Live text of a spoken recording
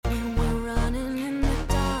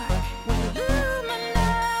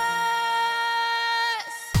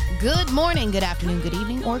Good morning, good afternoon, good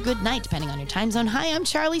evening, or good night, depending on your time zone. Hi, I'm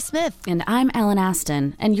Charlie Smith. And I'm Allyn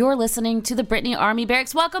Aston, and you're listening to the Britney Army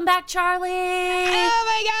Barracks. Welcome back, Charlie! Oh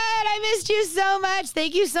my God, I missed you so much.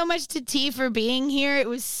 Thank you so much to T for being here. It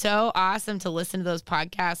was so awesome to listen to those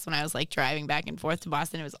podcasts when I was driving back and forth to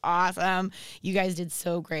Boston. It was awesome. You guys did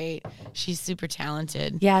so great. She's super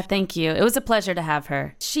talented. Yeah, thank you. It was a pleasure to have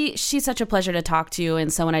her. She's such a pleasure to talk to,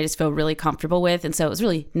 and someone I just feel really comfortable with, and so it was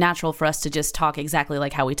really natural for us to just talk exactly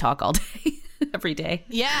like how we talk all day. Every day.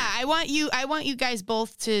 Yeah, I want you guys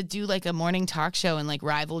both to do a morning talk show and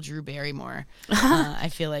rival Drew Barrymore. I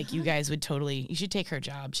feel like you guys would you should take her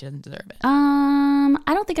job. She doesn't deserve it. I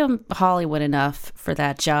don't think I'm Hollywood enough for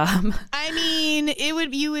that job. I mean,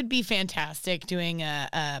 you would be fantastic doing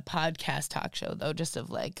a podcast talk show though, just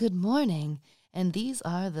of good morning. And these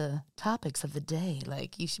are the topics of the day.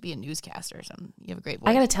 You should be a newscaster or something. You have a great voice.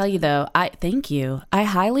 I got to tell you, though, thank you. I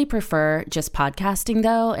highly prefer just podcasting,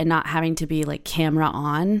 though, and not having to be, camera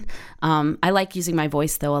on. I like using my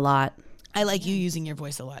voice, though, a lot. I like you using your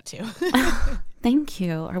voice a lot, too. Thank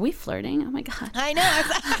you. Are we flirting? Oh, my God. I know.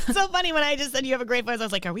 It's so funny when I just said you have a great voice. I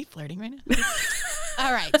was like, are we flirting right now?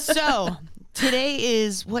 All right. So today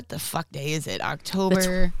is, what the fuck day is it?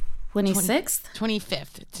 October 26th?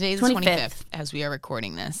 25th. Today's the 25th as we are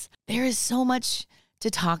recording this. There is so much to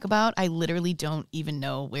talk about. I literally don't even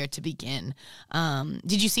know where to begin.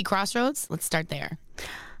 Did you see Crossroads? Let's start there.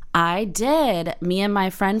 I did. Me and my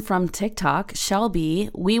friend from TikTok, Shelby,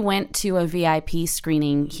 we went to a VIP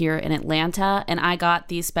screening here in Atlanta, and I got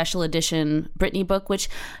the special edition Britney book, which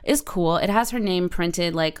is cool. It has her name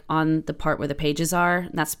printed on the part where the pages are.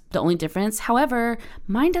 That's the only difference. However,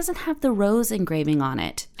 mine doesn't have the rose engraving on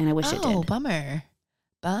it, and I wish it did. Oh, bummer.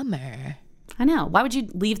 I know. Why would you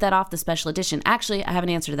leave that off the special edition? Actually, I have an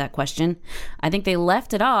answer to that question. I think they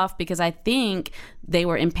left it off because I think they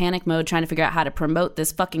were in panic mode trying to figure out how to promote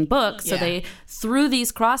this fucking book. So they threw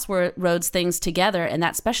these crossroads things together, and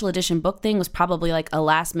that special edition book thing was probably a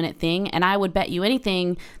last minute thing. And I would bet you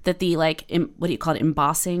anything that the what do you call it,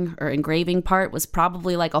 embossing or engraving part was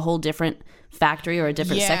probably a whole different factory or a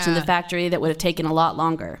different section of the factory that would have taken a lot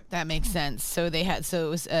longer. That makes sense. So it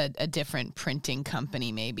was a different printing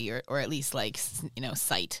company maybe, or at least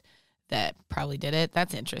site that probably did it.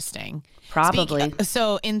 That's interesting. Probably.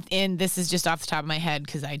 So in this is just off the top of my head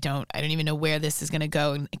because I don't even know where this is going to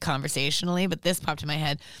go conversationally, but this popped in my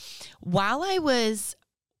head while I was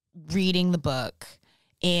reading the book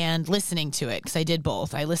and listening to it, because I did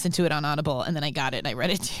both. I listened to it on Audible and then I got it and I read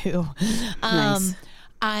it too. Nice.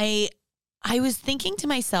 I was thinking to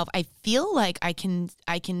myself, I feel like I can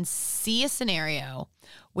see a scenario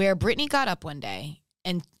where Britney got up one day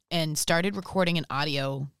and started recording an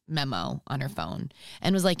audio memo on her phone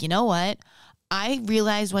and was like, you know what? I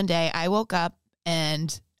realized one day I woke up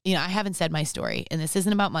and, I haven't said my story and this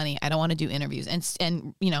isn't about money. I don't want to do interviews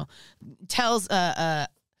and tells a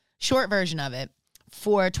short version of it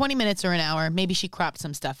for 20 minutes or an hour. Maybe she cropped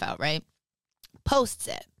some stuff out, right? Posts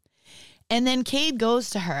it. And then Cade goes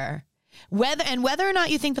to her. Whether or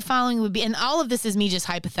not you think the following would be, and all of this is me just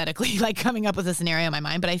hypothetically coming up with a scenario in my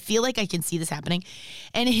mind, but I feel like I can see this happening,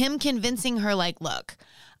 and him convincing her look,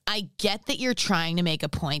 I get that you're trying to make a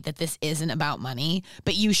point that this isn't about money,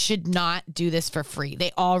 but you should not do this for free.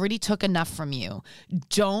 They already took enough from you.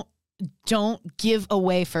 Don't give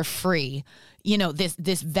away for free,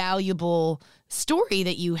 this valuable story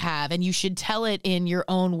that you have, and you should tell it in your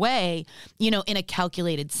own way, in a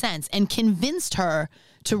calculated sense, and convinced her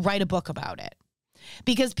to write a book about it.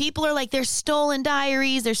 Because people are there's stolen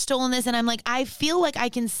diaries, there's stolen this, and I'm I feel like I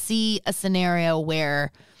can see a scenario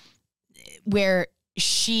where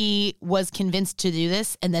she was convinced to do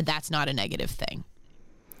this and that's not a negative thing.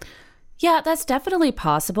 Yeah, that's definitely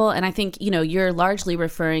possible. And I think, you're largely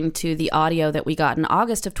referring to the audio that we got in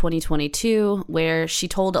August of 2022, where she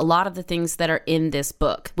told a lot of the things that are in this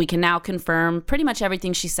book. We can now confirm pretty much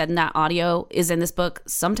everything she said in that audio is in this book,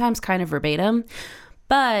 sometimes kind of verbatim.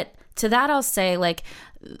 But to that, I'll say,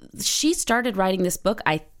 she started writing this book,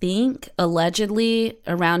 I think, allegedly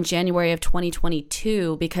around January of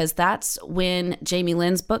 2022, because that's when Jamie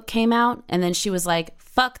Lynn's book came out. And then she was like,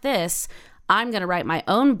 fuck this. I'm going to write my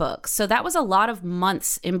own book. So that was a lot of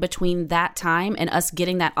months in between that time and us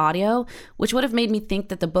getting that audio, which would have made me think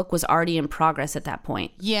that the book was already in progress at that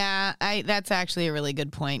point. Yeah, that's actually a really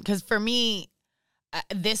good point. Because for me,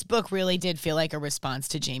 this book really did feel like a response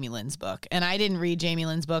to Jamie Lynn's book. And I didn't read Jamie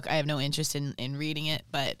Lynn's book. I have no interest in reading it.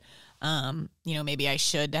 But, maybe I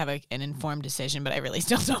should have an informed decision, but I really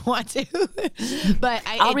still don't want to. But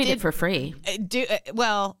I'll read it for free.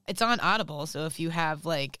 Well, it's on Audible. So if you have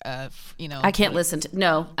I can't listen to,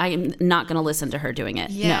 no, I'm not going to listen to her doing it.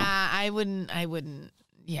 Yeah, no. I wouldn't.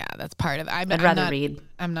 Yeah, that's part of it. I'd rather read.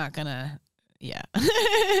 I'm not gonna. Yeah.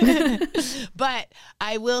 But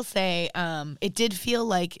I will say, it did feel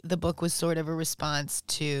like the book was sort of a response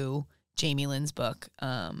to Jamie Lynn's book.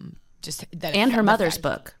 Just that, and her mother's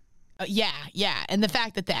book. Yeah. And the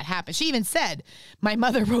fact that happened. She even said, my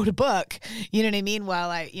mother wrote a book, you know what I mean?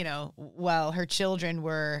 While her children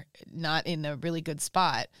were not in a really good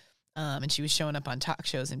spot. And she was showing up on talk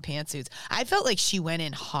shows in pantsuits. I felt like she went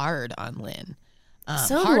in hard on Lynn.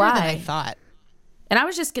 So harder do I. than I thought. And I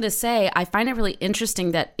was just going to say, I find it really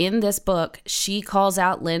interesting that in this book, she calls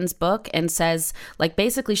out Lynn's book and says, like,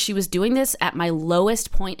 basically she was doing this at my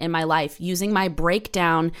lowest point in my life, using my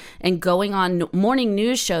breakdown and going on morning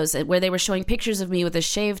news shows where they were showing pictures of me with a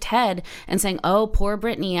shaved head and saying, oh, poor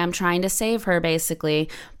Britney, I'm trying to save her, basically.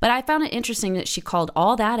 But I found it interesting that she called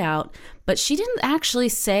all that out, but she didn't actually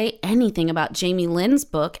say anything about Jamie Lynn's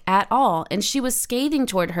book at all. And she was scathing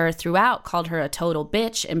toward her throughout, called her a total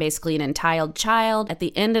bitch and basically an entitled child. At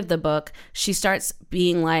the end of the book, she starts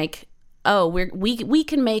being like, oh, we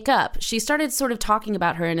can make up. She started sort of talking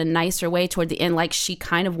about her in a nicer way toward the end, like she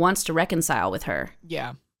kind of wants to reconcile with her.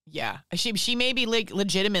 Yeah. She maybe like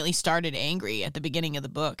legitimately started angry at the beginning of the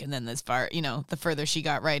book. And then the further she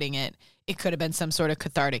got writing it, it could have been some sort of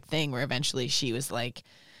cathartic thing where eventually she was like,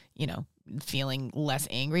 feeling less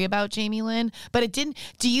angry about Jamie Lynn. But it didn't.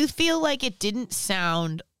 Do you feel like it didn't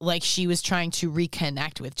sound like she was trying to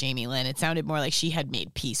reconnect with Jamie Lynn? It sounded more like she had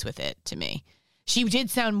made peace with it to me. She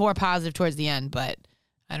did sound more positive towards the end, but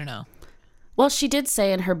I don't know. Well, she did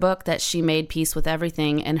say in her book that she made peace with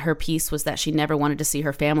everything, and her peace was that she never wanted to see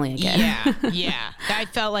her family again. Yeah. I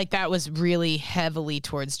felt like that was really heavily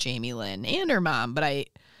towards Jamie Lynn and her mom, but I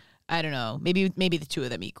don't know. Maybe the two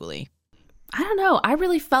of them equally. I don't know. I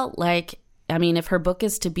really felt like, if her book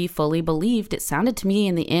is to be fully believed, it sounded to me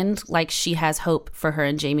in the end like she has hope for her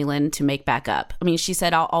and Jamie Lynn to make back up. She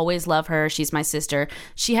said, I'll always love her. She's my sister.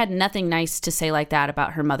 She had nothing nice to say like that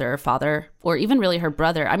about her mother or father, or even really her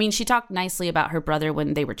brother. She talked nicely about her brother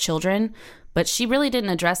when they were children, but she really didn't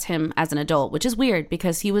address him as an adult, which is weird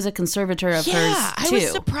because he was a conservator of hers too. I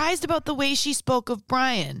was surprised about the way she spoke of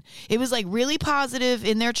Brian. It was like really positive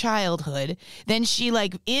in their childhood. Then she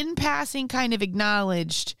like in passing kind of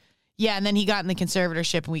acknowledged, and then he got in the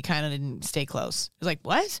conservatorship and we kind of didn't stay close. It was like,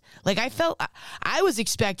 what? Like I was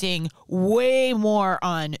expecting way more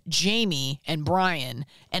on Jamie and Brian.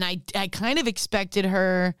 And I kind of expected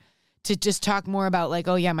her to just talk more about like,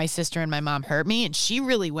 oh yeah, my sister and my mom hurt me. And she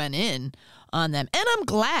really went in on them. And I'm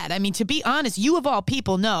glad. To be honest, you of all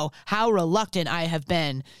people know how reluctant I have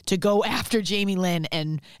been to go after Jamie Lynn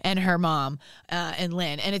and her mom and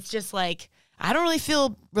Lynn. And it's just like, I don't really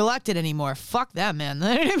feel reluctant anymore. Fuck them, man. You know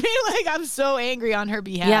what I mean? Like, I'm so angry on her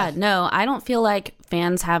behalf. Yeah, no, I don't feel like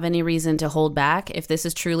fans have any reason to hold back if this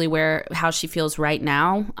is truly how she feels right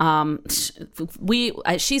now.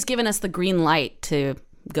 She's given us the green light to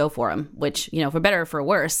go for him, which, for better or for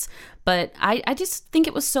worse. But I just think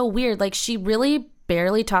it was so weird. Like, she really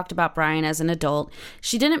barely talked about Brian as an adult.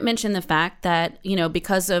 She didn't mention the fact that,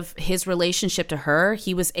 because of his relationship to her,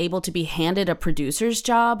 he was able to be handed a producer's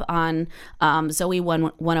job on Zoe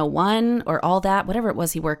 101 or all that, whatever it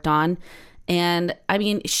was he worked on. And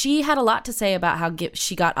she had a lot to say about how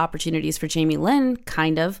she got opportunities for Jamie Lynn,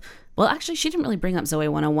 kind of. Well, actually, she didn't really bring up Zoe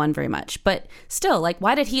 101 very much, but still, like,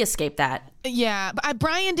 why did he escape that? Yeah, but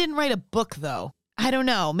Brian didn't write a book, though. I don't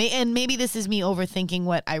know. And maybe this is me overthinking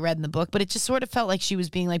what I read in the book, but it just sort of felt like she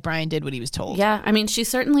was being like Brian did what he was told. Yeah, she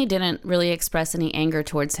certainly didn't really express any anger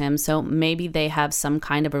towards him, so maybe they have some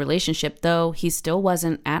kind of a relationship, though he still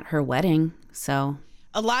wasn't at her wedding, so...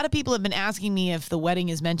 A lot of people have been asking me if the wedding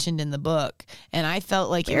is mentioned in the book, and I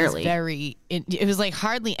felt like Barely. it was like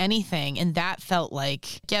hardly anything, and that felt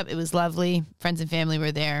like, it was lovely. Friends and family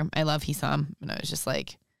were there. I love Hisam, and I was just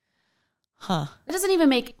like, huh. It doesn't even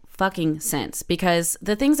make fucking sense, because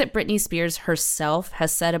the things that Britney Spears herself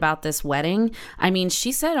has said about this wedding,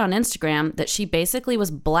 she said on Instagram that she basically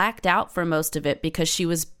was blacked out for most of it because she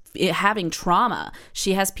was having trauma.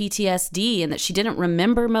 She has PTSD and that she didn't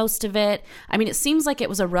remember most of it. It seems like it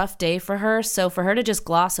was a rough day for her. So for her to just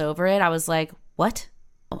gloss over it, I was like, what?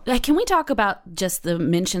 Can we talk about just the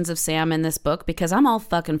mentions of Sam in this book? Because I'm all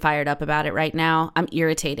fucking fired up about it right now. I'm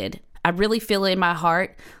irritated. I really feel in my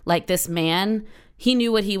heart like this man, he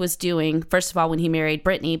knew what he was doing, first of all, when he married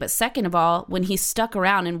Britney, but second of all, when he stuck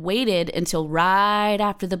around and waited until right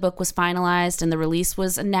after the book was finalized and the release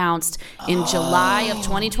was announced in July of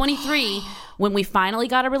 2023, when we finally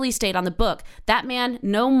got a release date on the book. That man,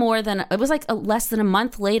 it was like less than a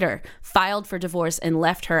month later, filed for divorce and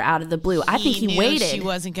left her out of the blue. I think he waited. She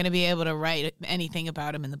wasn't going to be able to write anything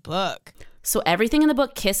about him in the book. So everything in the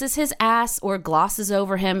book kisses his ass or glosses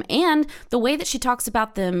over him, and the way that she talks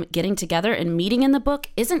about them getting together and meeting in the book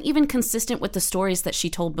isn't even consistent with the stories that she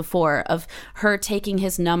told before of her taking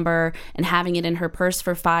his number and having it in her purse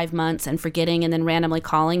for 5 months and forgetting and then randomly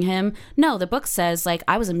calling him. No, the book says, like,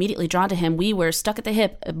 I was immediately drawn to him. We were stuck at the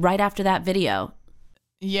hip right after that video.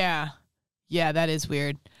 Yeah, that is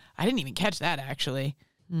weird. I didn't even catch that, actually.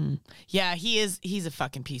 Yeah, he's a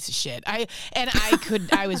fucking piece of shit. I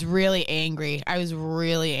was really angry. I was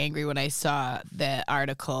really angry when I saw the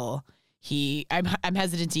article. I'm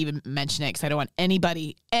hesitant to even mention it because I don't want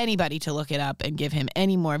anybody to look it up and give him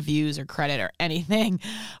any more views or credit or anything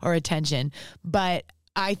or attention. But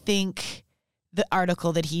I think the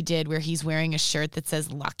article that he did where he's wearing a shirt that says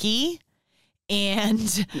 "Lucky." And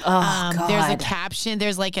there's a caption.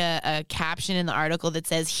 There's like a caption in the article that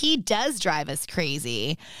says, he does drive us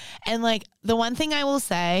crazy. And like, the one thing I will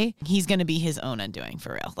say, he's going to be his own undoing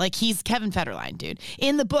for real. Like, he's Kevin Federline, dude.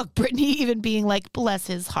 In the book, Britney even being like, bless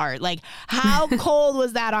his heart. Like, how cold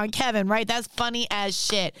was that on Kevin, right? That's funny as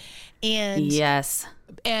shit. And yes.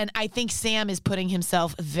 And I think Sam is putting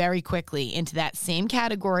himself very quickly into that same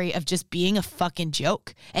category of just being a fucking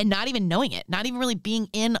joke and not even knowing it, not even really being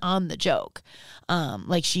in on the joke.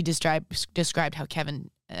 Like she described how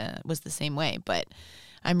Kevin was the same way. But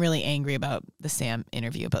I'm really angry about the Sam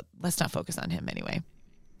interview, but let's not focus on him anyway.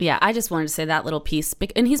 Yeah, I just wanted to say that little piece.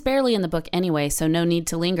 And he's barely in the book anyway, so no need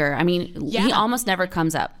to linger. I mean, He almost never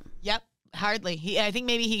comes up. Yep, hardly. I think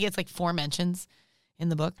maybe he gets like 4 mentions in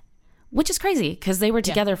the book. Which is crazy because they were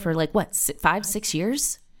together for like, what, 5-6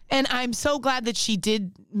 years? And I'm so glad that she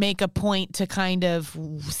did make a point to kind of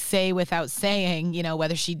say without saying, you know,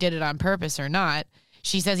 whether she did it on purpose or not.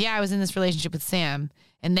 She says, yeah, I was in this relationship with Sam.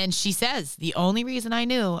 And then she says, the only reason I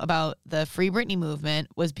knew about the Free Britney movement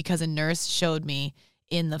was because a nurse showed me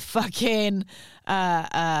in the fucking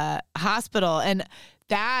hospital. And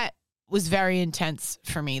that was very intense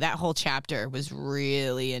for me. That whole chapter was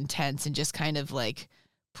really intense and just kind of like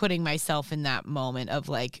putting myself in that moment of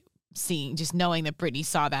like just knowing that Britney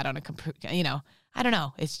saw that on a computer, you know, I don't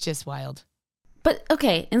know. It's just wild. But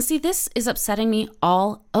okay, and see, this is upsetting me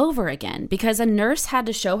all over again because a nurse had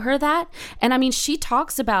to show her that. And I mean, she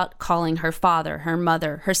talks about calling her father, her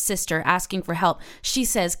mother, her sister, asking for help. She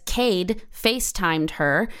says Cade FaceTimed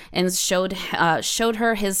her and showed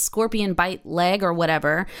her his scorpion bite leg or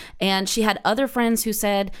whatever. And she had other friends who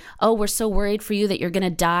said, oh, we're so worried for you that you're going to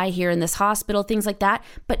die here in this hospital, things like that.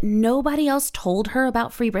 But nobody else told her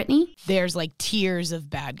about Free Britney. There's like tiers of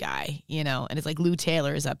bad guy, you know, and it's like Lou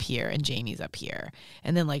Taylor is up here and Jamie's up here.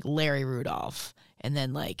 And then like Larry Rudolph, and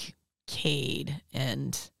then like Cade.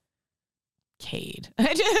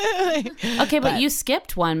 Okay, but you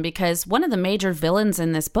skipped one because one of the major villains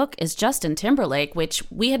in this book is Justin Timberlake, which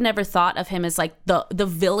we had never thought of him as like the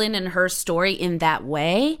villain in her story in that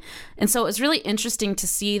way. And so it was really interesting to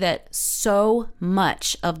see that so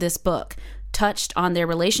much of this book touched on their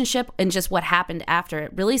relationship and just what happened after.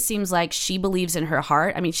 It really seems like she believes in her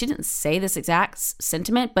heart. I mean, she didn't say this exact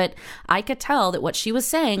sentiment, but I could tell that what she was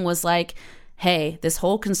saying was like, hey, this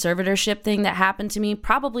whole conservatorship thing that happened to me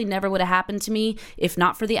probably never would have happened to me if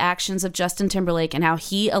not for the actions of Justin Timberlake and how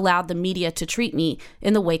he allowed the media to treat me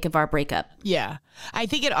in the wake of our breakup. Yeah. I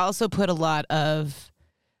think it also put a lot of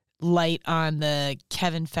light on the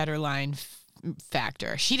Kevin Federline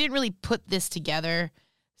factor. She didn't really put this together,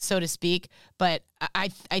 so to speak, but I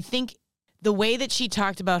think the way that she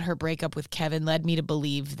talked about her breakup with Kevin led me to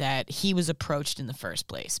believe that he was approached in the first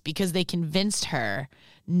place because they convinced her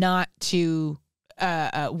not to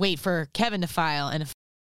wait for Kevin to file and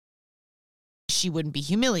she wouldn't be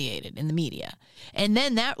humiliated in the media. And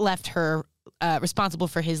then that left her responsible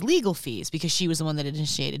for his legal fees because she was the one that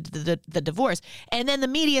initiated the divorce. And then the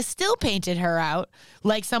media still painted her out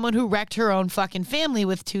like someone who wrecked her own fucking family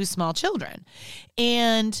with 2 small children.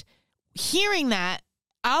 And hearing that,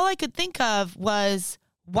 all I could think of was,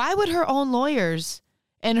 why would her own lawyers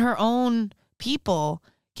and her own people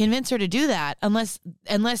convince her to do that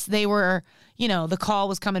unless they were, you know, the call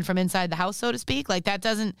was coming from inside the house, so to speak? Like, that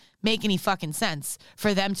doesn't make any fucking sense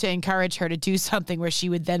for them to encourage her to do something where she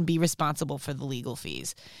would then be responsible for the legal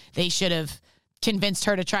fees. They should have convinced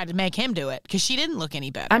her to try to make him do it because she didn't look any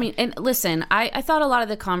better. I mean, and listen, I thought a lot of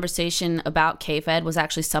the conversation about K-Fed was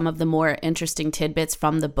actually some of the more interesting tidbits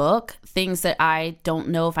from the book, things that I don't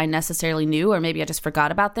know if I necessarily knew or maybe I just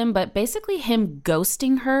forgot about them, but basically him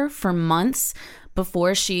ghosting her for months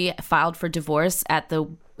before she filed for divorce at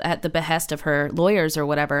the behest of her lawyers or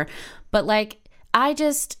whatever. But like,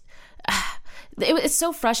 It's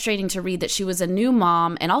so frustrating to read that she was a new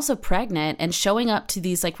mom and also pregnant and showing up to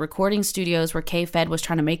these like recording studios where K-Fed was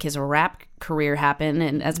trying to make his rap career happen.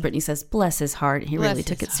 And as Britney says, bless his heart. He really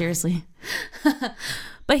took it seriously.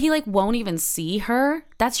 But he like won't even see her.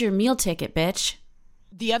 That's your meal ticket, bitch.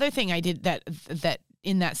 The other thing I did that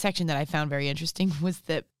in that section that I found very interesting was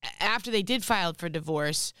that after they did file for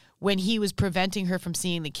divorce, when he was preventing her from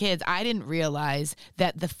seeing the kids, I didn't realize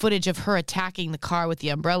that the footage of her attacking the car with the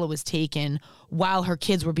umbrella was taken while her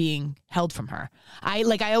kids were being held from her. I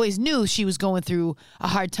always knew she was going through a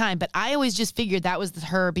hard time, but I always just figured that was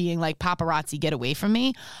her being like, paparazzi, get away from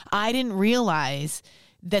me. I didn't realize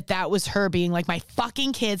that was her being like, my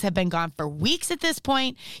fucking kids have been gone for weeks at this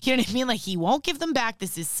point. You know what I mean? Like, he won't give them back.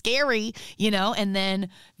 This is scary, you know? And then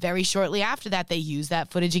very shortly after that, they use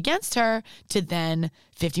that footage against her to then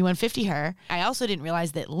 5150 her. I also didn't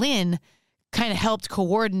realize that Lynn kind of helped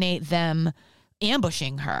coordinate them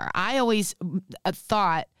ambushing her. I always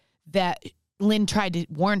thought that Lynn tried to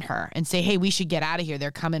warn her and say, hey, we should get out of here.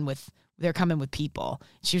 They're coming with people.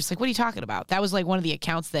 She was like, what are you talking about? That was like one of the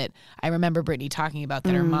accounts that I remember Britney talking about,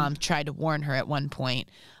 that her mom tried to warn her at one point.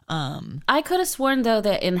 I could have sworn, though,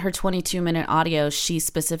 that in her 22-minute audio, she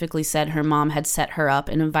specifically said her mom had set her up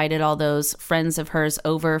and invited all those friends of hers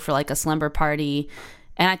over for like a slumber party.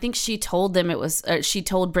 And I think she told she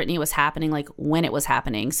told Britney it was happening, like when it was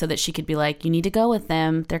happening, so that she could be like, you need to go with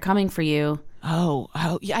them. They're coming for you. Oh,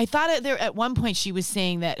 yeah. I thought there at one point she was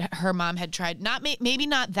saying that her mom had tried, maybe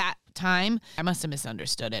not that time. I must have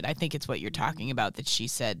misunderstood it. I think it's what you're talking about, that she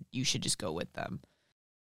said you should just go with them.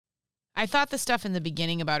 I thought the stuff in the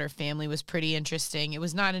beginning about her family was pretty interesting. It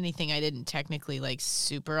was not anything I didn't technically like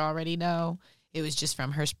super already know. It was just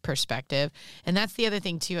from her perspective. And that's the other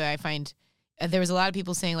thing too. I find there was a lot of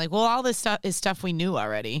people saying like, well, all this stuff is stuff we knew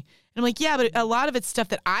already. And I'm like, yeah, but a lot of it's stuff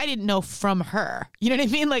that I didn't know from her. You know what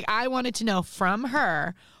I mean? Like, I wanted to know from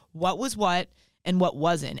her what was what and what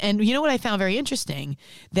wasn't. And you know what I found very interesting?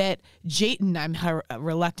 That Jayden, I'm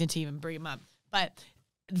reluctant to even bring him up, but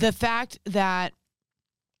the fact that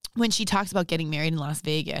when she talks about getting married in Las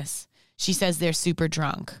Vegas, she says they're super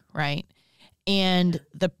drunk, right? And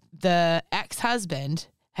the ex-husband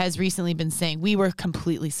has recently been saying, we were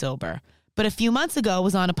completely sober. But a few months ago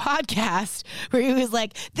was on a podcast where he was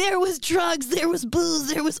like, there was drugs, there was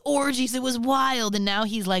booze, there was orgies, it was wild. And now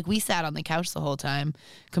he's like, we sat on the couch the whole time,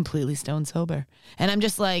 completely stone sober. And I'm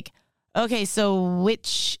just like, okay, so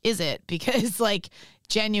which is it? Because like,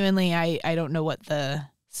 genuinely, I don't know what the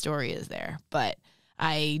story is there. But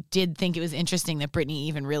I did think it was interesting that Britney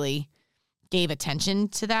even really gave attention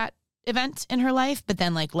to that event in her life, but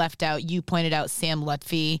then like left out, you pointed out Sam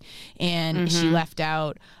Lutfi, and she left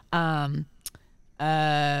out what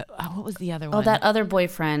was the other one? Oh, that other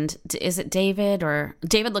boyfriend. Is it David or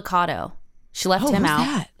David Liccato? She left him out.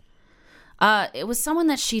 Who's that? It was someone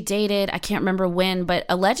that she dated. I can't remember when, but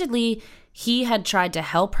allegedly he had tried to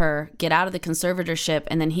help her get out of the conservatorship,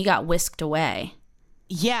 and then he got whisked away.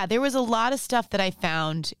 Yeah, there was a lot of stuff that I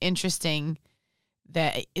found interesting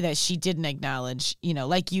that she didn't acknowledge. You know,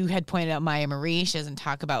 like you had pointed out, Maya Marie, she doesn't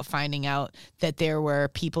talk about finding out that there were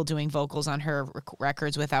people doing vocals on her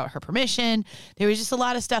records without her permission. There was just a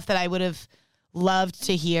lot of stuff that I would have loved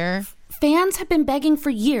to hear. Fans have been begging for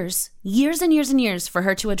years and years and years for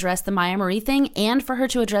her to address the Maya Marie thing, and for her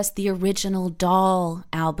to address the original Doll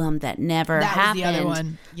album that never happened. That was the other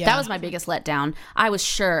one. Yeah. That was my biggest letdown. I was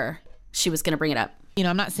sure she was going to bring it up. You know,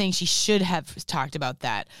 I'm not saying she should have talked about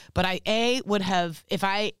that, but I would have, if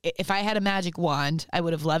I had a magic wand, I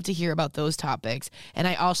would have loved to hear about those topics. And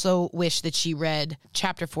I also wish that she read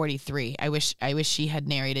chapter 43. I wish she had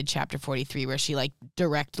narrated chapter 43, where she like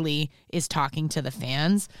directly is talking to the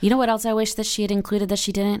fans. You know what else I wish that she had included that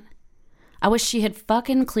she didn't? I wish she had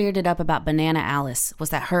fucking cleared it up about Banana Alice.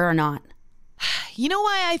 Was that her or not? You know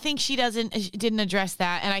why I think she didn't address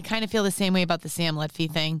that? And I kind of feel the same way about the Sam Lutfi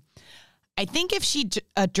thing. I think if she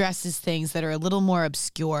addresses things that are a little more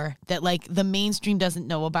obscure, that like the mainstream doesn't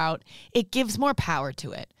know about, it gives more power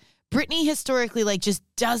to it. Britney historically like just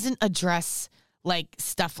doesn't address like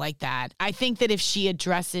stuff like that. I think that if she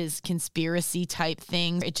addresses conspiracy type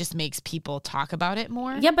things, it just makes people talk about it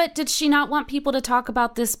more. Yeah, but did she not want people to talk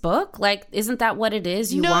about this book? Like, isn't that what it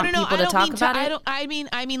is? You want people to talk about it? I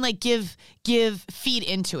mean like give feed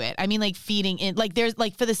into it. I mean like feeding in, like there's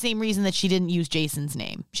like for the same reason that she didn't use Jason's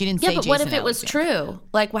name. She didn't say Jason. Yeah, but what if it was true?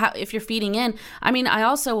 Like if you're feeding in. I mean, I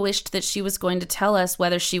also wished that she was going to tell us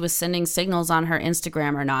whether she was sending signals on her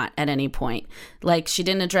Instagram or not at any point. Like she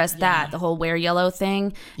didn't address that, the whole wear yellow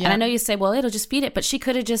thing. Yeah. And I know you say, well, it'll just feed it, but she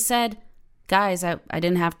could have just said, guys, I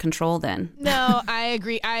didn't have control then. No, I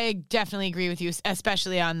agree. I definitely agree with you,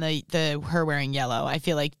 especially on the her wearing yellow. I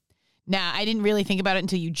feel like Now, I didn't really think about it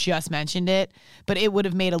until you just mentioned it, but it would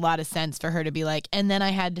have made a lot of sense for her to be like, and then I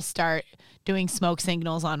had to start doing smoke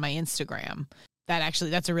signals on my Instagram.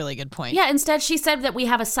 That's a really good point. Yeah, instead she said that we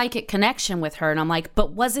have a psychic connection with her. And I'm like,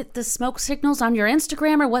 but was it the smoke signals on your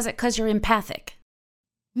Instagram or was it because you're empathic?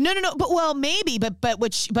 No. But well, maybe, but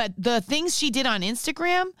the things she did on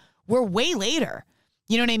Instagram were way later.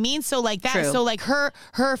 You know what I mean? So like that. True. So like her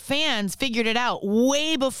fans figured it out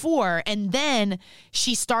way before, and then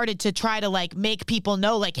she started to try to like make people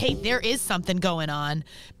know like, hey, there is something going on,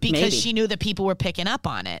 because she knew that people were picking up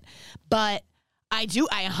on it. But I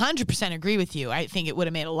 100% agree with you. I think it would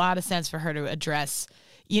have made a lot of sense for her to address,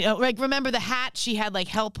 like remember the hat? She had like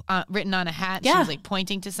help written on a hat. Yeah. She was like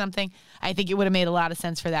pointing to something. I think it would have made a lot of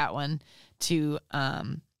sense for that one to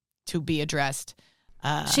be addressed.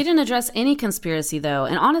 She didn't address any conspiracy, though.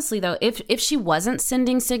 And honestly, though, if she wasn't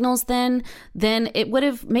sending signals then it would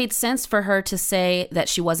have made sense for her to say that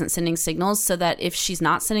she wasn't sending signals, so that if she's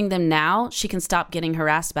not sending them now, she can stop getting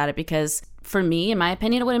harassed about it. Because for me, in my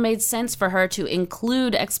opinion, it would have made sense for her to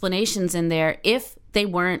include explanations in there if they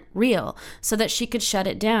weren't real, so that she could shut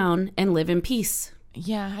it down and live in peace.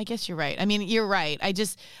 Yeah, I guess you're right. I mean, you're right. I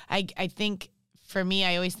think for me,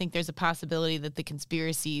 I always think there's a possibility that the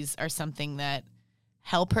conspiracies are something that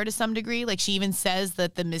help her to some degree. Like she even says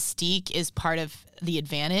that the mystique is part of the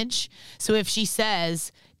advantage. So if she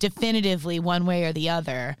says definitively one way or the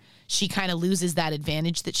other, she kind of loses that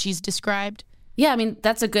advantage that she's described. Yeah, I mean,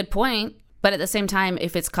 that's a good point. But at the same time,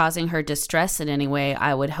 if it's causing her distress in any way,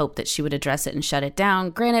 I would hope that she would address it and shut it down.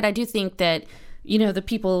 Granted, I do think that, the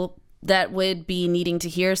people that would be needing to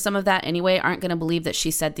hear some of that anyway aren't going to believe that she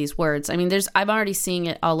said these words. I mean, I'm already seeing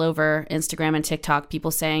it all over Instagram and TikTok, people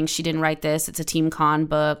saying she didn't write this, it's a Team Con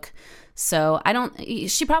book. So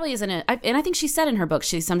she probably isn't and I think she said in her book,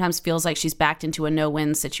 she sometimes feels like she's backed into a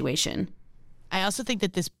no-win situation. I also think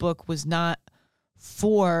that this book was not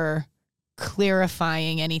for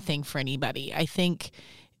clarifying anything for anybody. I think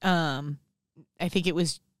it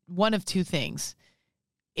was one of two things.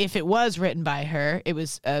 If it was written by her, it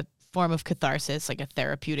was a form of catharsis, like a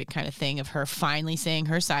therapeutic kind of thing of her finally saying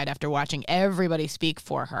her side after watching everybody speak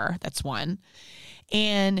for her. That's one.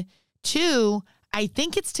 And two, I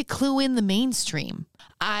think it's to clue in the mainstream.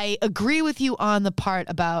 I agree with you on the part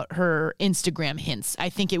about her Instagram hints. I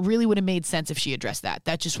think it really would have made sense if she addressed that.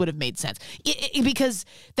 That just would have made sense. Because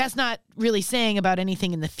that's not really saying about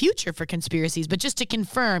anything in the future for conspiracies, but just to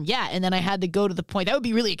confirm, yeah. And then I had to go to the point. That would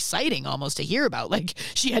be really exciting almost to hear about. Like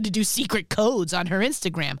she had to do secret codes on her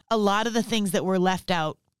Instagram. A lot of the things that were left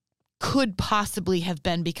out could possibly have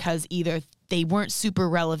been because either they weren't super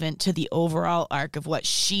relevant to the overall arc of what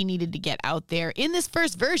she needed to get out there in this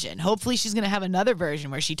first version. Hopefully she's going to have another version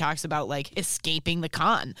where she talks about like escaping the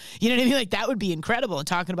con. You know what I mean? Like that would be incredible. And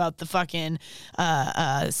talking about the fucking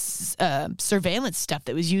surveillance stuff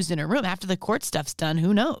that was used in her room after the court stuff's done.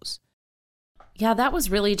 Who knows? Yeah, that was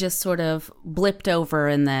really just sort of blipped over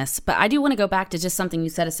in this. But I do want to go back to just something you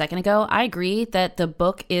said a second ago. I agree that the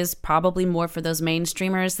book is probably more for those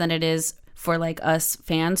mainstreamers than it is for like us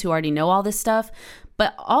fans who already know all this stuff.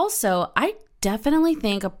 But also, I definitely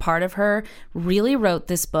think a part of her really wrote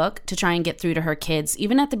this book to try and get through to her kids.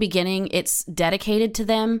 Even at the beginning, it's dedicated to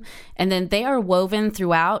them. And then they are woven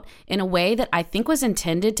throughout in a way that I think was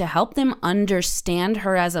intended to help them understand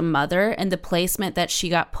her as a mother and the placement that she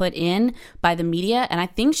got put in by the media. And I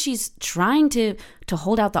think she's trying to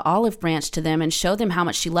hold out the olive branch to them and show them how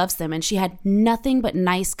much she loves them. And she had nothing but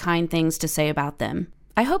nice, kind things to say about them.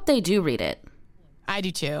 I hope they do read it. I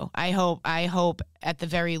do too. I hope at the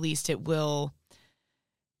very least it will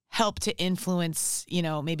help to influence,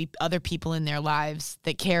 maybe other people in their lives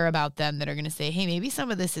that care about them that are going to say, hey, maybe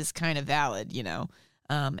some of this is kind of valid,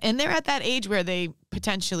 and they're at that age where they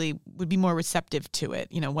potentially would be more receptive to it.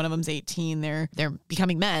 One of them's 18, they're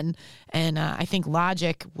becoming men. And I think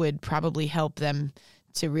logic would probably help them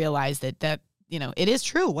to realize that it is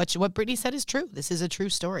true. What Britney said is true. This is a true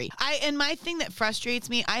story. And my thing that frustrates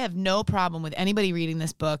me, I have no problem with anybody reading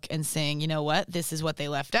this book and saying, you know what, this is what they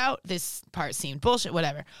left out. This part seemed bullshit,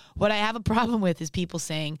 whatever. What I have a problem with is people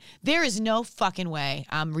saying, there is no fucking way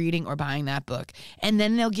I'm reading or buying that book. And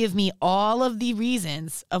then they'll give me all of the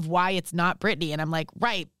reasons of why it's not Britney. And I'm like,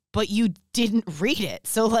 right, but you didn't read it.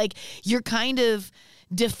 So like, you're kind of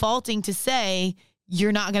defaulting to say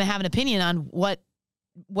you're not going to have an opinion on what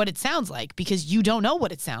it sounds like because you don't know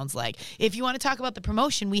what it sounds like. If you want to talk about the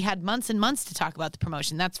promotion, we had months and months to talk about the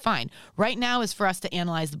promotion. That's fine. Right now is for us to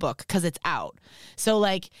analyze the book because it's out. So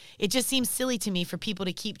like, it just seems silly to me for people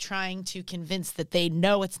to keep trying to convince that they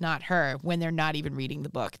know it's not her when they're not even reading the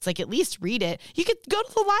book. It's like, at least read it. You could go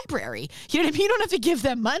to the library. You know what I mean? You don't have to give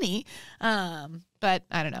them money. But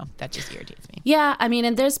I don't know. That just irritates me. Yeah, I mean,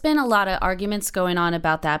 and there's been a lot of arguments going on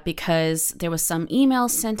about that because there was some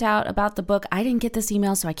emails sent out about the book. I didn't get this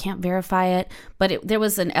email, so I can't verify it. But there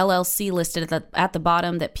was an LLC listed at the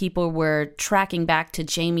bottom that people were tracking back to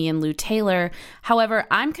Jamie and Lou Taylor. However,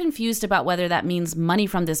 I'm confused about whether that means money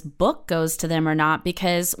from this book goes to them or not,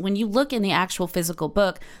 because when you look in the actual physical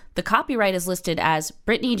book, the copyright is listed as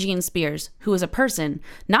Britney Jean Spears, who is a person,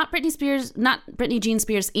 not Britney Jean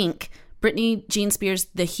Spears Inc., Britney Jean Spears,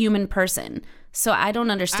 the human person. So I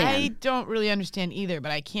don't understand. I don't really understand either,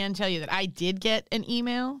 but I can tell you that I did get an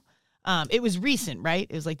email. It was recent, right?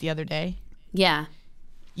 It was like the other day. Yeah.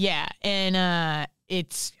 Yeah, and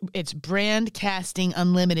it's Brand Casting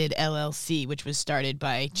Unlimited LLC, which was started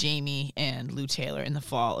by Jamie and Lou Taylor in the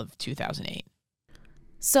fall of 2008.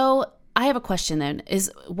 So I have a question then.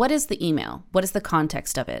 What is the email? What is the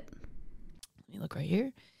context of it? Let me look right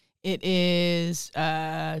here. It is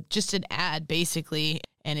just an ad, basically,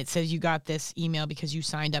 and it says you got this email because you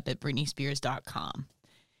signed up at BritneySpears.com.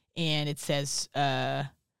 And it says,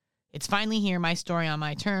 it's finally here, my story on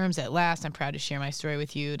my terms. At last, I'm proud to share my story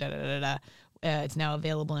with you. It's now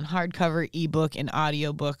available in hardcover, ebook, and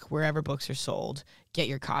audiobook, wherever books are sold. Get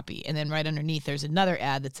your copy. And then right underneath, there's another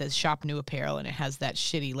ad that says shop new apparel, and it has that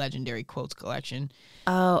shitty legendary quotes collection.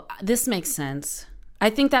 Oh, this makes sense. I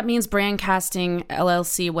think that means Brand Casting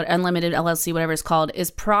LLC, Unlimited LLC, whatever it's called, is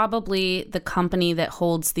probably the company that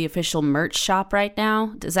holds the official merch shop right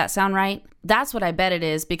now. Does that sound right? That's what I bet it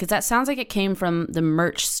is, because that sounds like it came from the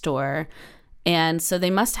merch store. And so they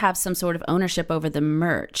must have some sort of ownership over the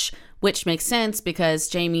merch, which makes sense because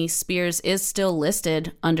Jamie Spears is still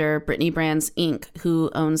listed under Britney Brands Inc., who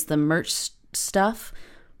owns the merch stuff.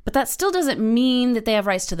 But that still doesn't mean that they have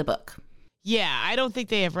rights to the book. Yeah, I don't think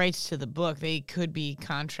they have rights to the book. They could be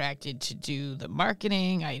contracted to do the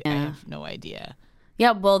marketing. I have no idea.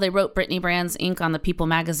 Yeah, well, they wrote Britney Brands Inc. on the People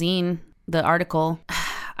magazine, the article.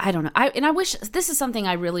 I don't know. I wish, this is something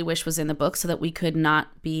I really wish was in the book so that we could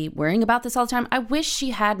not be worrying about this all the time. I wish she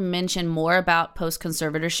had mentioned more about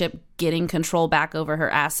post-conservatorship getting control back over her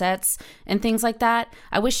assets and things like that.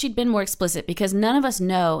 I wish she'd been more explicit because none of us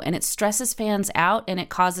know, and it stresses fans out and it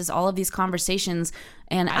causes all of these conversations.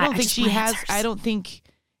 And I don't think she has. I don't think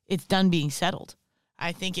it's done being settled.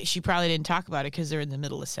 I think she probably didn't talk about it because they're in the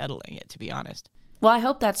middle of settling it, to be honest. Well, I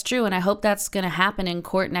hope that's true, and I hope that's going to happen in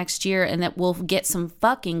court next year, and that we'll get some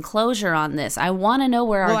fucking closure on this. I want to know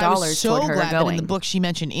where our dollars toward her are going. I was so glad that in the book she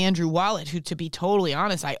mentioned Andrew Wallet, who, to be totally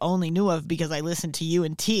honest, I only knew of because I listened to you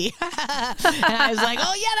and T. And I was like,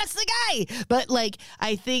 oh, yeah, that's the guy. But, like,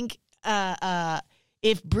 I think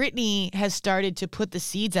if Britney has started to put the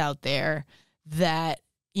seeds out there that,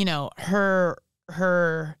 you know,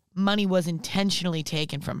 her money was intentionally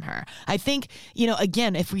taken from her. I think, you know,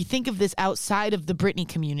 again, if we think of this outside of the Britney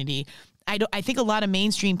community, I think a lot of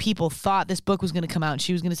mainstream people thought this book was going to come out and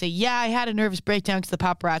she was going to say, yeah, I had a nervous breakdown because the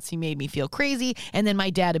paparazzi made me feel crazy and then my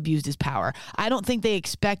dad abused his power. I don't think they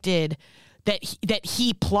expected that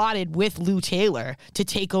he plotted with Lou Taylor to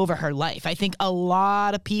take over her life. I think a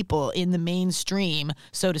lot of people in the mainstream,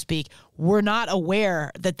 so to speak, were not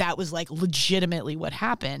aware that that was like legitimately what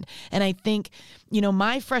happened. And I think, you know,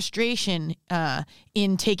 my frustration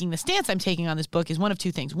in taking the stance I'm taking on this book is one of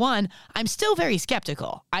two things. One, I'm still very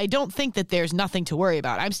skeptical. I don't think that there's nothing to worry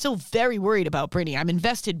about. I'm still very worried about Britney. I'm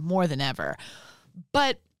invested more than ever.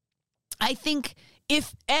 But I think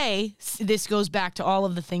if this goes back to all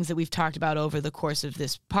of the things that we've talked about over the course of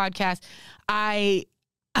this podcast, I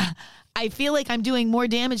feel like I'm doing more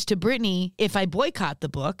damage to Britney if I boycott the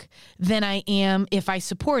book than I am if I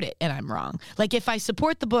support it and I'm wrong. Like, if I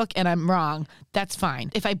support the book and I'm wrong, that's fine.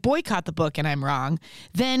 If I boycott the book and I'm wrong,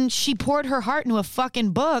 then she poured her heart into a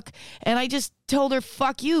fucking book and I just told her,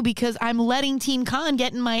 fuck you, because I'm letting Team Con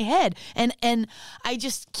get in my head. And I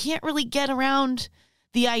just can't really get around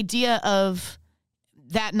the idea of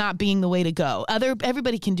that not being the way to go.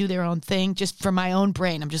 Everybody can do their own thing. Just for my own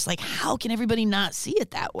brain, I'm just like, how can everybody not see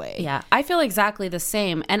it that way? Yeah, I feel exactly the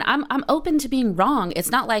same. And I'm open to being wrong.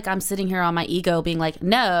 It's not like I'm sitting here on my ego being like,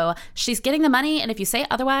 no, she's getting the money, and if you say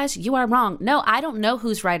otherwise, you are wrong. No, I don't know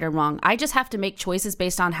who's right or wrong. I just have to make choices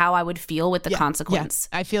based on how I would feel with the consequence.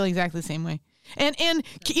 Yeah, I feel exactly the same way. And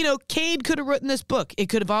you know, Cade could have written this book. It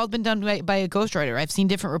could have all been done by a ghostwriter. I've seen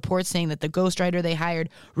different reports saying that the ghostwriter they hired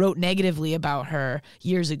wrote negatively about her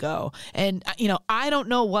years ago. And, you know, I don't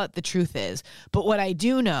know what the truth is. But what I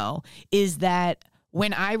do know is that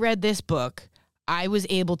when I read this book, I was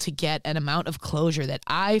able to get an amount of closure that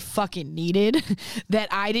I fucking needed that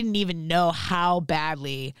I didn't even know how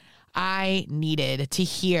badly I needed to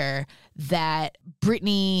hear that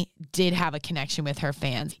Britney did have a connection with her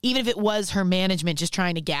fans, even if it was her management just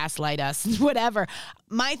trying to gaslight us, whatever.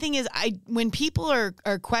 My thing is, when people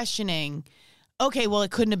are questioning, okay, well,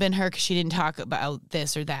 it couldn't have been her because she didn't talk about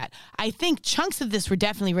this or that. I think chunks of this were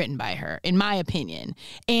definitely written by her, in my opinion.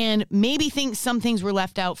 And maybe some things were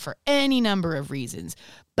left out for any number of reasons.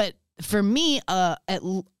 But for me,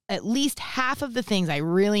 at least half of the things I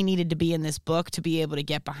really needed to be in this book to be able to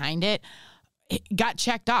get behind it got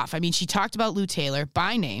checked off. I mean, she talked about Lou Taylor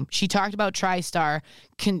by name. She talked about TriStar,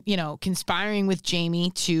 conspiring with Jamie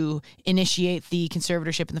to initiate the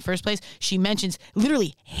conservatorship in the first place. She mentions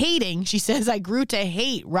literally hating. She says, I grew to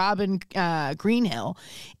hate Robin Greenhill.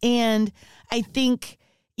 And I think,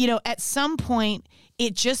 at some point,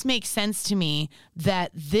 it just makes sense to me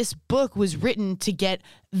that this book was written to get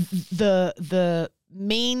the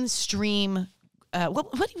mainstream.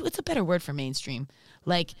 What's a better word for mainstream?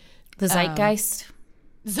 Like, the zeitgeist.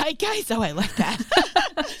 Zeitgeist. Oh, I like that.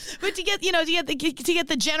 But to get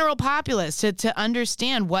the general populace to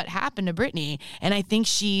understand what happened to Britney, and I think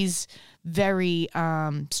she's very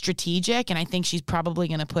strategic, and I think she's probably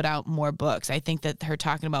going to put out more books. I think that her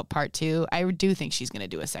talking about part 2, I do think she's going to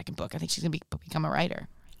do a second book. I think she's going to become a writer.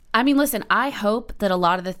 I mean, listen, I hope that a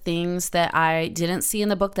lot of the things that I didn't see in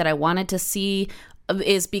the book that I wanted to see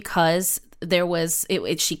is because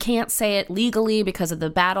she can't say it legally because of the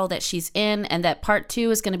battle that she's in, and that part 2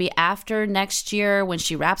 is going to be after next year when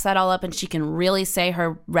she wraps that all up and she can really say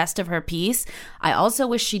her rest of her piece. I also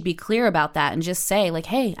wish she'd be clear about that and just say, like,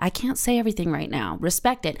 hey, I can't say everything right now.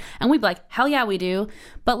 Respect it. And we'd be like, hell yeah, we do.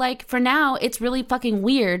 But like, for now, it's really fucking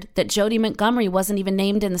weird that Jodie Montgomery wasn't even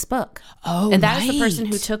named in this book. Oh, and that right. is the person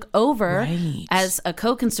who took over as a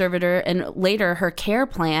co-conservator and later her care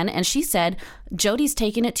plan. And she said, Jodie's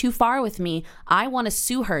taking it too far with me. I want to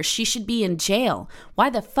sue her. She should be in jail. Why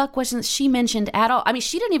the fuck wasn't she mentioned at all? I mean,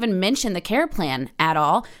 she didn't even mention the care plan at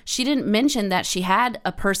all. She didn't mention that she had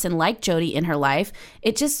a person like Jodie in her life.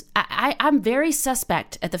 It just, I'm very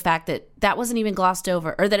suspect at the fact that wasn't even glossed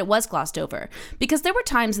over, or that it was glossed over. Because there were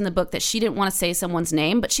times in the book that she didn't want to say someone's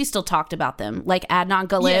name, but she still talked about them. Like Adnan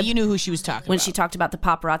Galib. Yeah, you knew who she was talking about. When she talked about the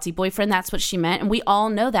paparazzi boyfriend, that's what she meant. And we all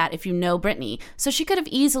know that if you know Britney. So she could have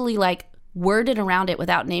easily worded around it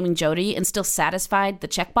without naming Jodie and still satisfied the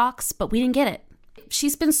checkbox, but we didn't get it.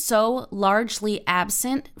 She's been so largely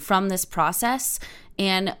absent from this process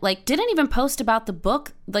and didn't even post about the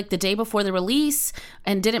book the day before the release,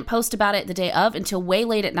 and didn't post about it the day of until way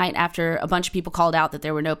late at night after a bunch of people called out that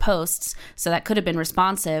there were no posts. So that could have been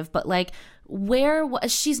responsive, but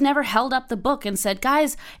she's never held up the book and said,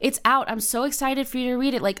 guys, it's out. I'm so excited for you to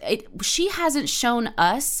read it. She hasn't shown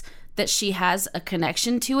us that she has a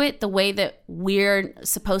connection to it the way that we're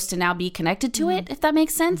supposed to now be connected to it, if that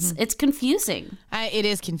makes sense. It's confusing. It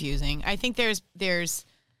is confusing. I think there's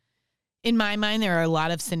in my mind, there are a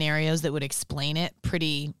lot of scenarios that would explain it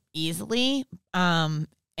pretty easily. And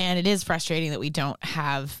it is frustrating that we don't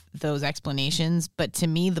have those explanations. But to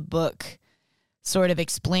me, the book sort of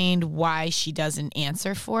explained why she doesn't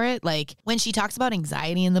answer for it. Like when she talks about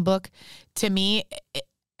anxiety in the book, to me,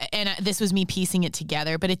 and this was me piecing it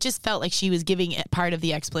together, but it just felt like she was giving it part of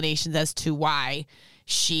the explanations as to why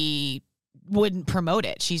she wouldn't promote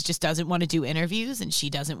it. She just doesn't want to do interviews, and she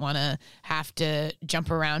doesn't want to have to jump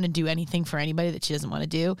around and do anything for anybody that she doesn't want to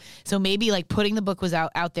do. So maybe putting the book was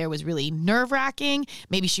out there was really nerve-wracking.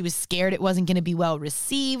 Maybe she was scared it wasn't going to be well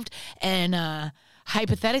received. And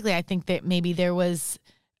hypothetically, I think that maybe there was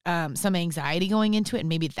some anxiety going into it, and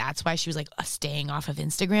maybe that's why she was staying off of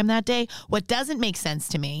Instagram that day. What doesn't make sense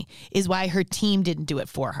to me is why her team didn't do it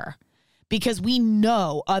for her, because we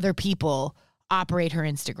know other people operate her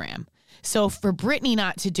Instagram. So for Britney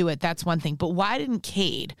not to do it, that's one thing. But why didn't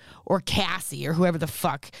Cade or Cassie or whoever the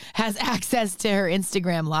fuck has access to her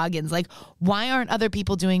Instagram logins? Why aren't other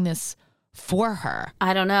people doing this for her?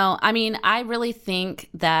 I don't know. I mean, I really think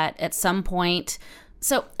that at some point...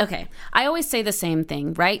 So, okay, I always say the same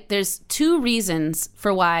thing, right? There's two reasons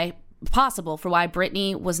possible for why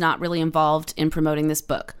Britney was not really involved in promoting this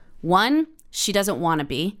book. One, she doesn't want to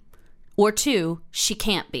be. Or two, she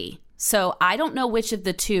can't be. So I don't know which of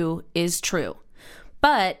the two is true.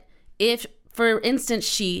 But if, for instance,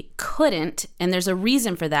 she couldn't, and there's a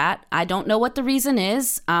reason for that, I don't know what the reason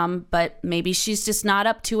is, but maybe she's just not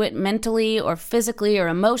up to it mentally or physically or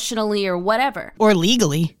emotionally or whatever. Or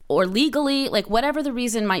legally. Whatever the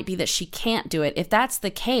reason might be that she can't do it. If that's the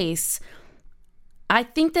case, I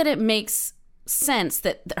think that it makes sense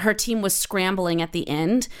that her team was scrambling at the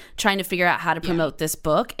end trying to figure out how to promote this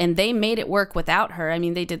book, and they made it work without her. I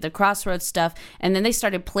mean, they did the Crossroads stuff, and then they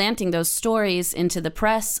started planting those stories into the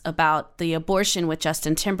press about the abortion with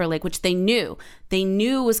Justin Timberlake, which they knew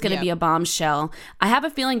was going to be a bombshell. I have a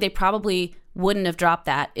feeling they probably wouldn't have dropped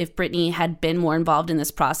that if Britney had been more involved in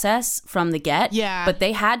this process from the get. Yeah. But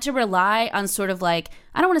they had to rely on sort of like,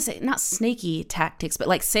 I don't want to say not snaky tactics, but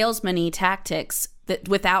like salesman-y tactics that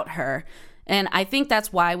without her. And I think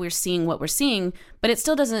that's why we're seeing what we're seeing, but it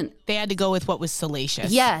still doesn't... They had to go with what was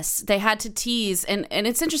salacious. Yes, they had to tease. And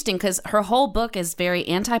it's interesting because her whole book is very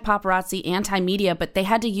anti-paparazzi, anti-media, but they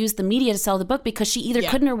had to use the media to sell the book because she either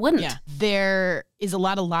couldn't or wouldn't. Yeah. There is a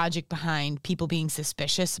lot of logic behind people being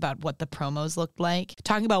suspicious about what the promos looked like.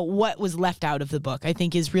 Talking about what was left out of the book, I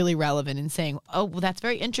think, is really relevant in saying, oh, well, that's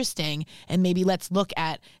very interesting, and maybe let's look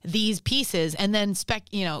at these pieces, and then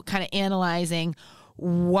kind of analyzing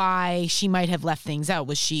why she might have left things out.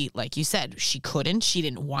 Was she, like you said, she couldn't, she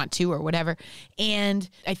didn't want to, or whatever. And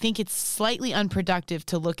I think it's slightly unproductive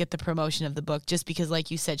to look at the promotion of the book just because, like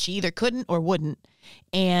you said, she either couldn't or wouldn't.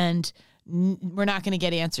 And we're not going to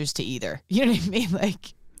get answers to either. You know what I mean?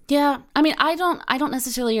 Like, yeah, I mean, I don't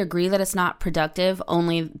necessarily agree that it's not productive,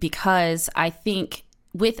 only because I think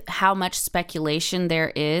with how much speculation there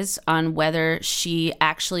is on whether she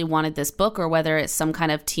actually wanted this book or whether it's some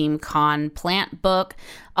kind of Team Con plant book,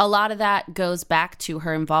 a lot of that goes back to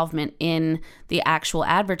her involvement in the actual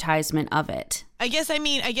advertisement of it. I guess I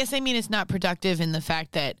mean it's not productive in the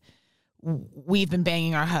fact that we've been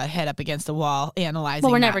banging our head up against the wall analyzing.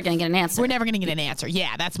 Well, we're never going to get an answer. We're never going to get an answer.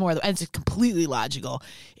 Yeah, that's more. It's completely logical.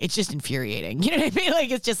 It's just infuriating. You know what I mean?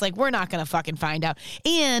 Like, it's just like, we're not going to fucking find out.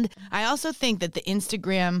 And I also think that the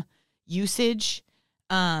Instagram usage,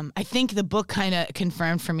 I think the book kind of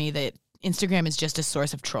confirmed for me that Instagram is just a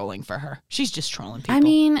source of trolling for her. She's just trolling people. I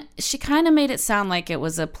mean, she kind of made it sound like it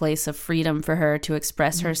was a place of freedom for her to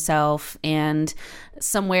express herself and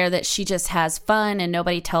somewhere that she just has fun and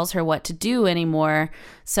nobody tells her what to do anymore.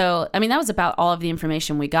 So, I mean, that was about all of the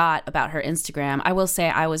information we got about her Instagram. I will say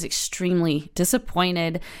I was extremely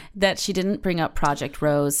disappointed that she didn't bring up Project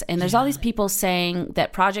Rose. And there's all these people saying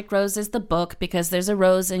that Project Rose is the book because there's a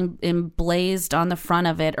rose emblazed on the front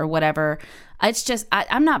of it or whatever. It's just,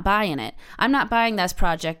 I'm not buying it. I'm not buying that's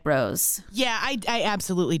Project Rose. Yeah, I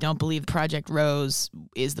absolutely don't believe Project Rose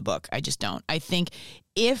is the book. I just don't. I think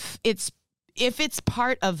if it's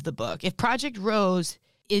part of the book, if Project Rose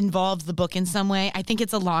involves the book in some way, I think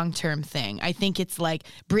it's a long-term thing. I think it's like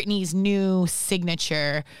Britney's new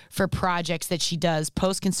signature for projects that she does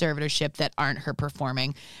post-conservatorship that aren't her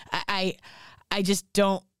performing. I just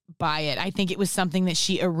don't buy it. I think it was something that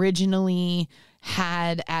she originally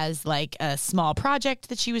had as like a small project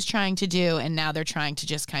that she was trying to do, and now they're trying to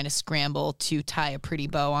just kind of scramble to tie a pretty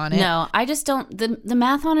bow on it. No, I just don't. The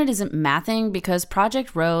math on it isn't mathing because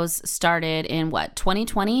Project Rose started in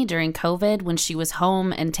 2020 during COVID when she was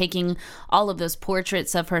home and taking all of those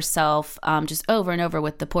portraits of herself just over and over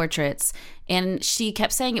with the portraits. And she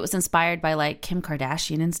kept saying it was inspired by like Kim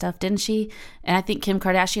Kardashian and stuff, didn't she? And I think Kim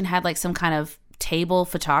Kardashian had like some kind of table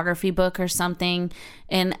photography book or something,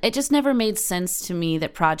 and it just never made sense to me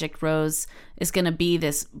that Project Rose is going to be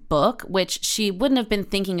this book, which she wouldn't have been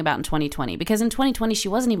thinking about in 2020, because in 2020 she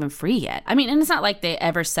wasn't even free yet. I mean, and it's not like they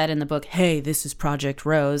ever said in the book, hey, this is Project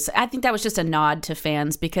Rose. I think that was just a nod to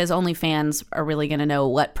fans because only fans are really going to know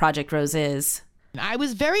what Project Rose is. I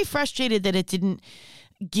was very frustrated that it didn't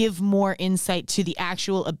give more insight to the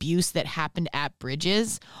actual abuse that happened at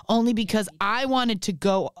Bridges, only because I wanted to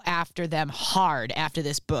go after them hard after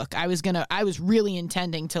this book. I was really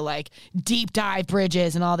intending to like deep dive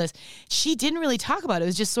Bridges and all this. She didn't really talk about it. It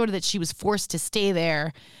was just sort of that she was forced to stay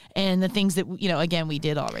there and the things that, again, we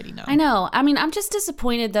did already know. I know. I mean, I'm just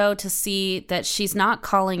disappointed, though, to see that she's not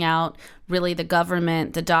calling out really the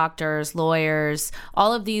government, the doctors, lawyers,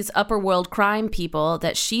 all of these upper world crime people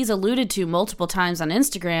that she's alluded to multiple times on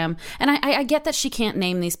Instagram. And I get that she can't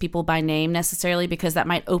name these people by name necessarily because that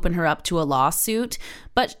might open her up to a lawsuit.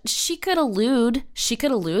 But she could allude.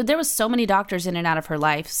 There was so many doctors in and out of her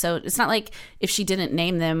life. So it's not like if she didn't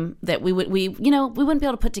name them that we wouldn't be able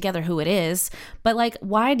to put together who it is. But like,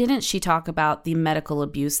 why didn't she talk about the medical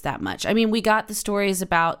abuse that much? I mean, we got the stories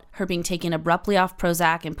about her being taken abruptly off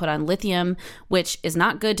Prozac and put on lithium, which is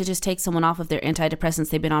not good to just take someone off of their antidepressants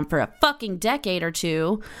they've been on for a fucking decade or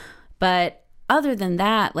two. But other than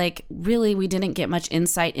that, like, really, we didn't get much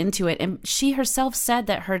insight into it. And she herself said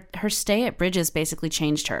that her stay at Bridges basically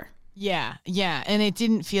changed her. Yeah. And it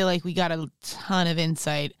didn't feel like we got a ton of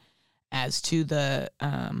insight as to the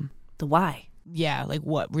why. like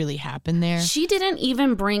what really happened there. She didn't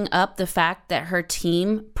even bring up the fact that her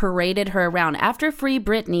team paraded her around. After Free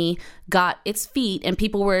Britney got its feet and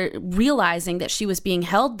people were realizing that she was being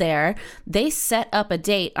held there, they set up a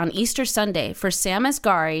date on Easter Sunday for Sam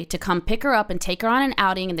Asghari to come pick her up and take her on an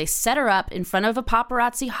outing, and they set her up in front of a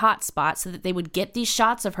paparazzi hotspot so that they would get these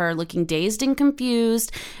shots of her looking dazed and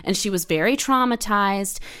confused, and she was very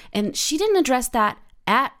traumatized, and she didn't address that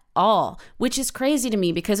at all, which is crazy to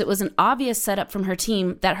me because it was an obvious setup from her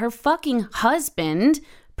team that her fucking husband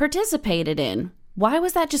participated in. Why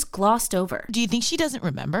was that just glossed over? Do you think she doesn't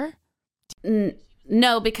remember?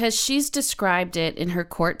 No, because she's described it in her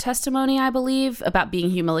court testimony, I believe, about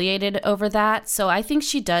being humiliated over that. So I think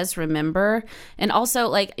she does remember. And also,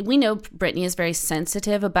 like, we know Britney is very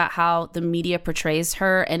sensitive about how the media portrays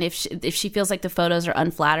her. And if she feels like the photos are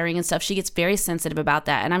unflattering and stuff, she gets very sensitive about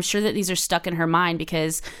that. And I'm sure that these are stuck in her mind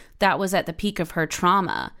because that was at the peak of her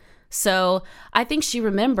trauma. So I think she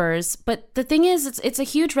remembers. But the thing is, it's a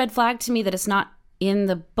huge red flag to me that it's not in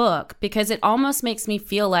the book, because it almost makes me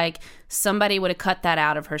feel like somebody would have cut that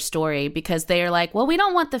out of her story because they are like, well, we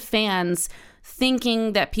don't want the fans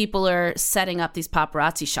thinking that people are setting up these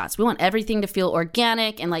paparazzi shots. We want everything to feel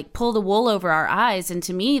organic and like pull the wool over our eyes. And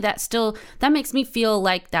to me, that makes me feel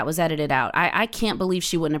like that was edited out. I can't believe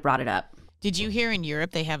she wouldn't have brought it up. Did you hear in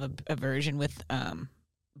Europe they have a version with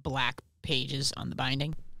black pages on the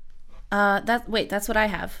binding? That's what I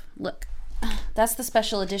have. Look, that's the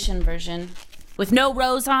special edition version. With no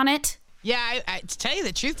rose on it? Yeah, I to tell you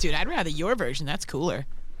the truth, dude, I'd rather your version. That's cooler.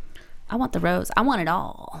 I want the rose. I want it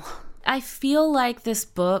all. I feel like this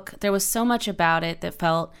book, there was so much about it that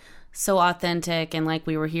felt so authentic and like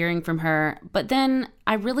we were hearing from her. But then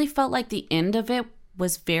I really felt like the end of it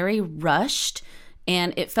was very rushed.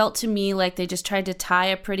 And it felt to me like they just tried to tie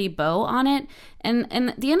a pretty bow on it.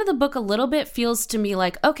 And the end of the book a little bit feels to me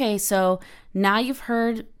like, okay, so now you've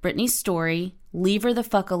heard Britney's story. Leave her the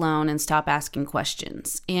fuck alone and stop asking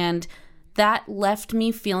questions. And that left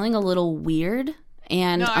me feeling a little weird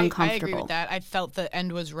and uncomfortable. I agree with that. I felt the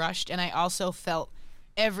end was rushed, and I also felt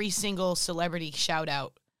every single celebrity shout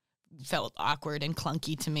out felt awkward and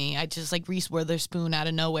clunky to me. I just like Reese Witherspoon out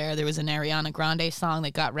of nowhere. There was an Ariana Grande song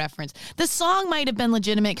that got referenced. The song might have been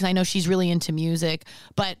legitimate because I know she's really into music,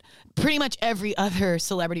 but pretty much every other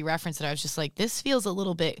celebrity reference that I was just like, this feels a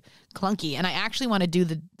little bit clunky. And I actually want to do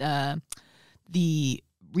the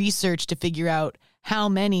research to figure out how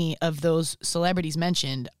many of those celebrities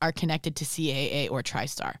mentioned are connected to CAA or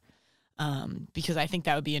TriStar, because I think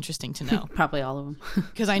that would be interesting to know. Probably all of them.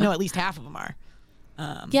 Because I know at least half of them are.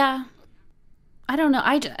 Yeah. I don't know.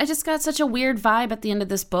 I just got such a weird vibe at the end of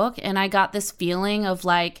this book, and I got this feeling of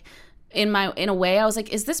like, in a way, I was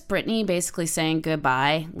like, is this Britney basically saying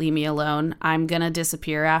goodbye, leave me alone, I'm gonna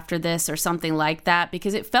disappear after this, or something like that?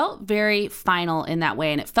 Because it felt very final in that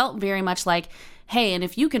way, and it felt very much like, hey, and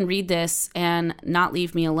if you can read this and not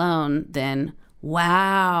leave me alone, then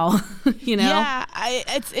wow. You know? Yeah,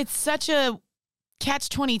 it's such a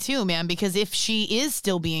catch-22, man, because if she is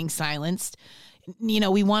still being silenced, you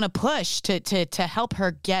know, we want to push to help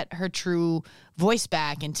her get her true voice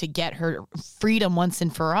back and to get her freedom once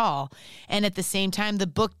and for all. And at the same time, the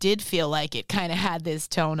book did feel like it kind of had this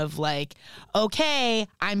tone of like, okay,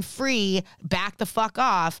 I'm free, back the fuck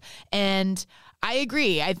off. And I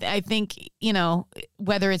agree. I think, you know,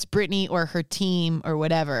 whether it's Britney or her team or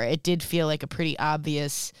whatever, it did feel like a pretty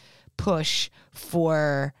obvious push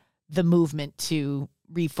for the movement to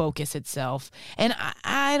refocus itself. And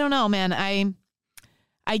I don't know, man.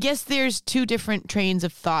 I guess there's two different trains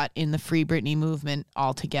of thought in the Free Britney movement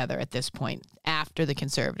altogether at this point after the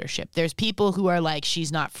conservatorship. There's people who are like,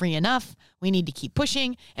 she's not free enough, we need to keep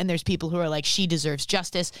pushing. And there's people who are like, she deserves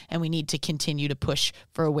justice and we need to continue to push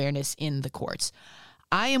for awareness in the courts.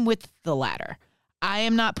 I am with the latter. I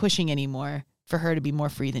am not pushing anymore for her to be more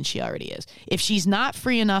free than she already is. If she's not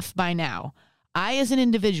free enough by now, I, as an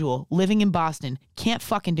individual living in Boston, can't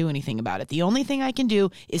fucking do anything about it. The only thing I can do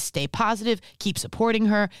is stay positive, keep supporting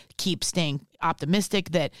her, keep staying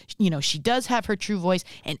optimistic that, you know, she does have her true voice.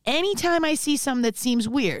 And anytime I see something that seems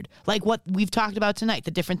weird, like what we've talked about tonight,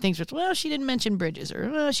 the different things with, well, she didn't mention bridges, or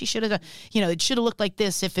well, she should have, you know, it should have looked like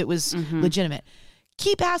this if it was legitimate.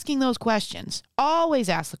 Keep asking those questions. Always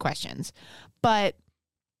ask the questions. But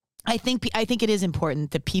I think it is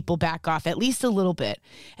important that people back off at least a little bit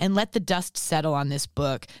and let the dust settle on this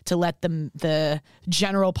book, to let the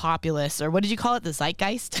general populace, or what did you call it, the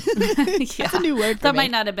zeitgeist? That's a new word for that me.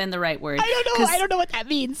 Might not have been the right word. I don't know what that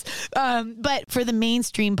means. But for the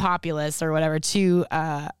mainstream populace or whatever to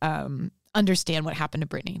understand what happened to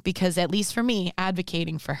Britney, because at least for me,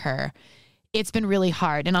 advocating for her, it's been really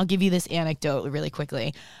hard. And I'll give you this anecdote really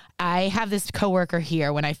quickly. I have this coworker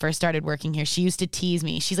here when I first started working here. She used to tease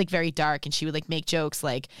me. She's like very dark, and she would like make jokes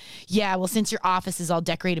like, yeah, well, since your office is all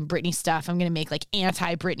decorated in Britney stuff, I'm going to make like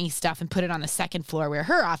anti-Britney stuff and put it on the second floor where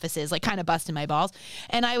her office is, like kind of busting my balls.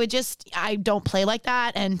 And I don't play like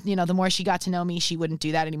that. And, you know, the more she got to know me, she wouldn't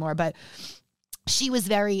do that anymore. But she was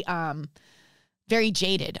very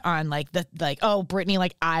jaded on oh, Britney,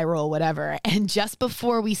 like eye roll, whatever. And just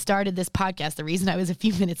before we started this podcast, the reason I was a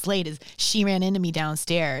few minutes late is she ran into me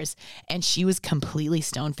downstairs and she was completely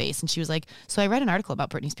stone faced. And she was like, so I read an article about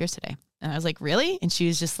Britney Spears today. And I was like, really? And she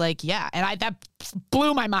was just like, yeah. And that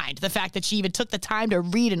blew my mind, the fact that she even took the time to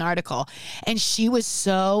read an article. And she was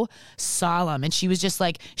so solemn. And she was just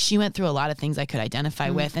like, she went through a lot of things I could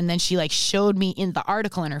identify with. And then she like showed me in the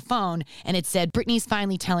article in her phone, and it said, Britney's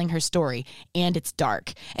finally telling her story and it's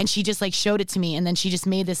dark. And she just like showed it to me. And then she just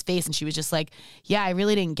made this face and she was just like, yeah, I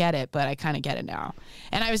really didn't get it, but I kind of get it now.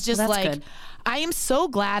 And I was just good. I am so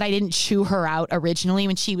glad I didn't chew her out originally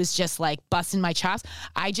when she was just like busting my chops.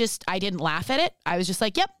 I didn't laugh at it. I was just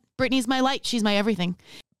like, yep, Britney's my light. She's my everything.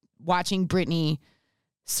 Watching Britney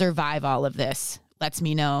survive all of this lets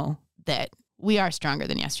me know that we are stronger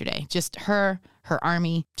than yesterday. Just her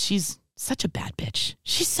army. She's such a bad bitch.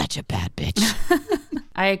 She's such a bad bitch.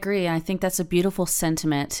 I agree. I think that's a beautiful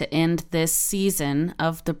sentiment to end this season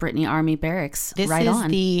of the Britney Army Barracks. This is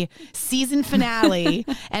the season finale.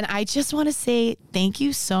 And I just want to say thank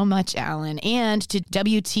you so much, Allyn, and to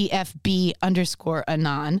WTFB_Anon.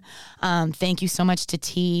 Thank you so much to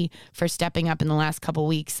T for stepping up in the last couple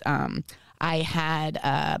weeks. I had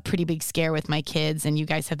a pretty big scare with my kids, and you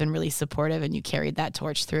guys have been really supportive, and you carried that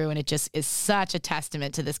torch through. And it just is such a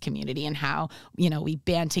testament to this community and how, you know, we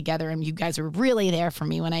band together, and you guys were really there for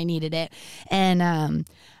me when I needed it. And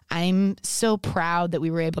I'm so proud that we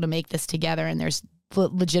were able to make this together, and there's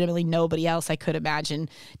legitimately nobody else I could imagine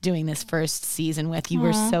doing this first season with. You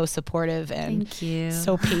were so supportive and thank you.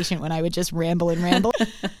 So patient when I would just ramble and ramble.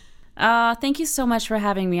 Thank you so much for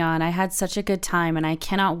having me on. I had such a good time, and I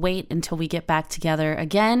cannot wait until we get back together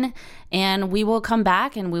again. And we will come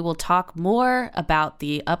back and we will talk more about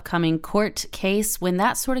the upcoming court case when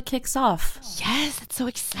that sort of kicks off. Yes, it's so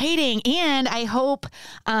exciting. And I hope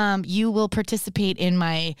you will participate in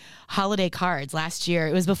my holiday cards. Last year,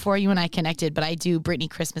 it was before you and I connected, but I do Britney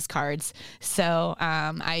Christmas cards. So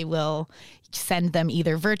I will send them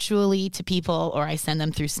either virtually to people or I send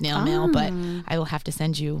them through snail mail, but I will have to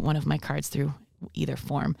send you one of my cards through either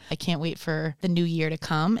form. I can't wait for the new year to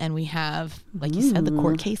come, and we have, like you said, the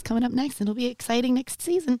court case coming up next. It'll be exciting next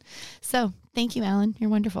season. So thank you, Allyn. You're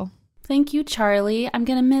wonderful. Thank you, Charlie. I'm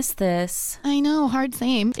going to miss this. I know, hard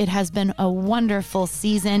same. It has been a wonderful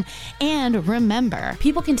season. And remember,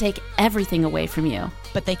 people can take everything away from you,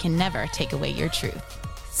 but they can never take away your truth.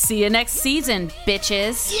 See you next season,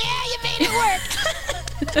 bitches. Yeah, you made it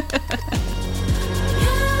work.